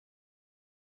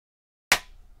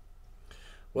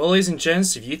Well, ladies and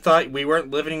gents, if you thought we weren't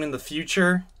living in the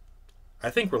future, I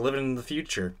think we're living in the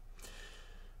future.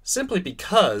 Simply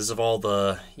because of all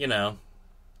the,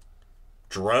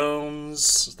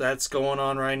 drones that's going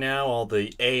on right now, all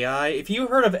the AI. If you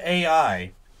heard of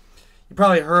AI, you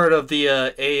probably heard of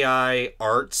the AI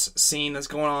arts scene that's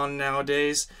going on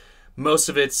nowadays. Most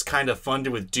of it's kind of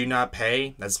funded with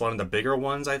DoNotPay. That's one of the bigger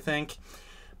ones, I think.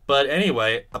 But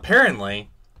anyway, apparently,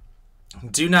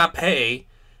 DoNotPay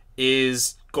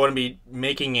is going to be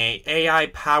making a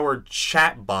AI-powered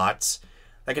chatbot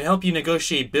that can help you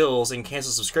negotiate bills and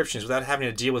cancel subscriptions without having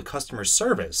to deal with customer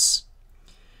service.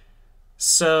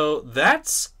 So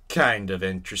that's kind of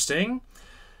interesting.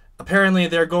 Apparently,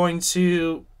 they're going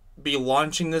to be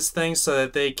launching this thing so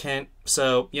that they can,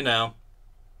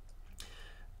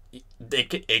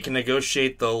 it can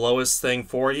negotiate the lowest thing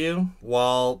for you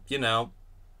while, you don't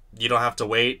have to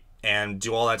wait and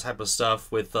do all that type of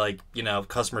stuff with,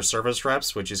 customer service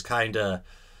reps, which is kind of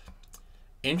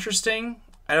interesting.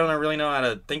 I don't really know how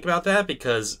to think about that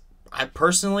because I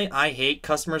hate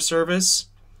customer service.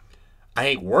 I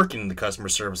hate working in the customer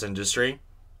service industry.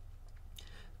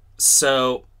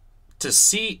 So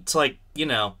be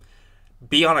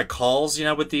on a calls,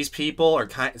 with these people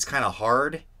it's kind of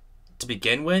hard to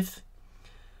begin with.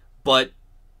 But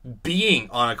being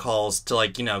on a calls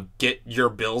to get your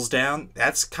bills down,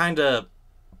 that's kind of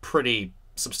pretty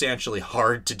substantially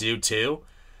hard to do too.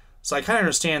 So I kind of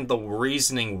understand the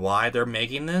reasoning why they're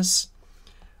making this.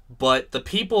 But the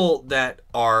people that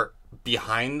are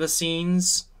behind the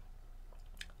scenes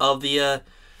of the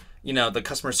the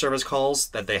customer service calls,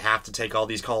 that they have to take all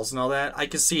these calls and all that, I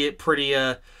can see it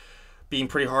being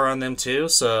pretty hard on them too.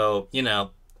 So,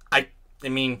 I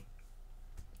mean,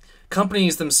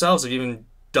 companies themselves have even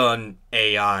done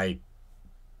AI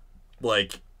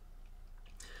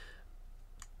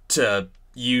to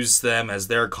use them as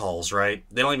their calls, right?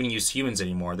 They don't even use humans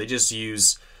anymore. They just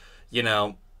use,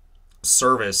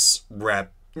 service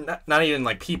rep, not even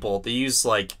people. They use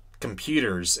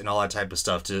computers and all that type of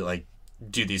stuff to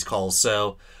do these calls.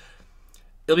 So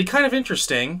it'll be kind of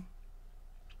interesting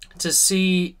to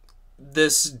see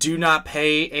this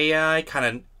DoNotPay AI kind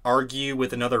of argue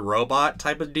with another robot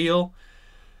type of deal.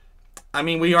 I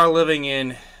mean, we are living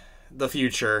in the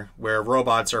future where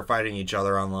robots are fighting each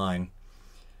other online.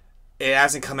 It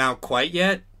hasn't come out quite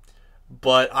yet,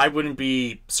 but I wouldn't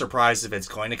be surprised if it's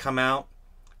going to come out.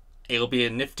 It'll be a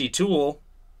nifty tool,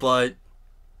 but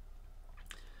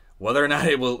whether or not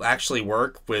it will actually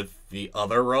work with the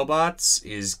other robots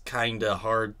is kind of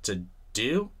hard to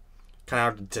do, kind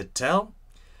of hard to tell.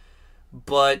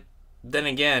 But then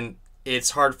again,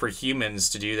 it's hard for humans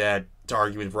to do that, to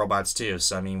argue with robots too.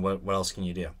 So, I mean, what else can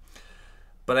you do?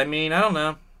 But, I mean, I don't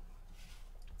know.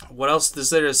 What else is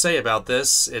there to say about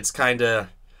this? It's kind of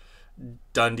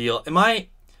done deal. And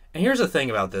here's the thing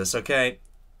about this, okay?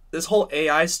 This whole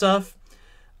AI stuff,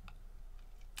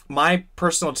 my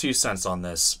personal 2 cents on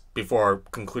this before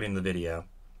concluding the video.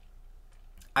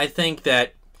 I think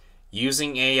that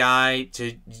using AI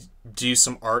to do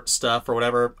some art stuff or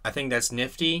whatever, I think that's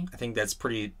nifty. I think that's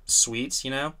pretty sweet,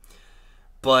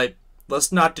 But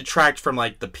let's not detract from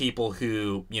the people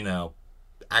who,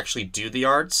 actually do the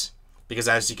arts. Because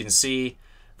as you can see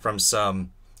from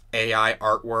some AI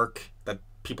artwork that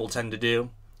people tend to do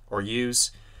or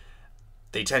use,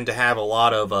 they tend to have a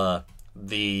lot of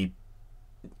the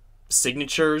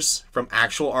signatures from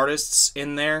actual artists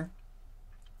in there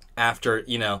after,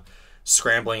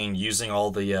 scrambling and using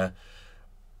all the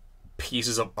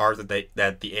pieces of art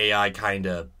that the AI kind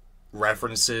of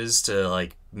references to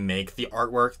make the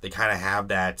artwork. They kind of have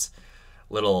that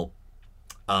little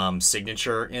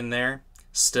signature in there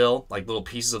still, little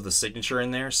pieces of the signature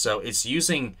in there. So it's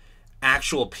using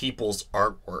actual people's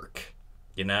artwork,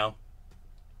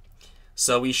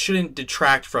 So we shouldn't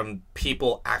detract from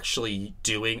people actually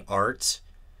doing art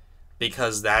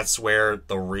because that's where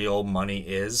the real money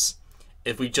is.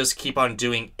 If we just keep on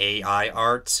doing AI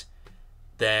art,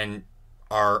 then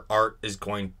our art is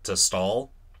going to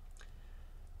stall.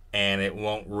 And it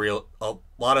won't a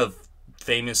lot of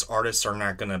famous artists are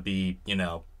not going to be,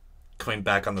 coming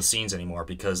back on the scenes anymore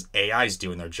because AI is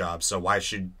doing their job. So why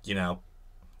should,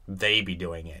 they be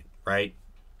doing it, right?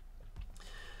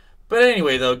 But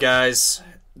anyway, though, guys,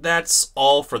 that's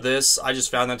all for this. I just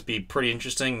found that to be pretty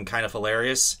interesting and kind of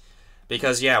hilarious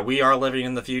because, yeah, we are living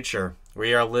in the future.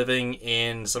 We are living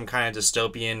in some kind of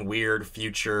dystopian, weird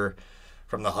future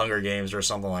from the Hunger Games or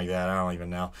something like that. I don't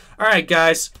even know. All right,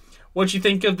 guys, what you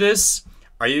think of this?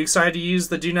 Are you excited to use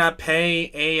the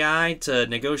DoNotPay AI to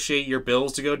negotiate your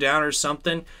bills to go down or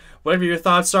something? Whatever your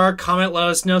thoughts are, comment, let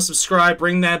us know, subscribe,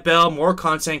 ring that bell, more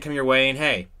content coming your way, and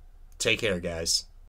hey, take care, guys.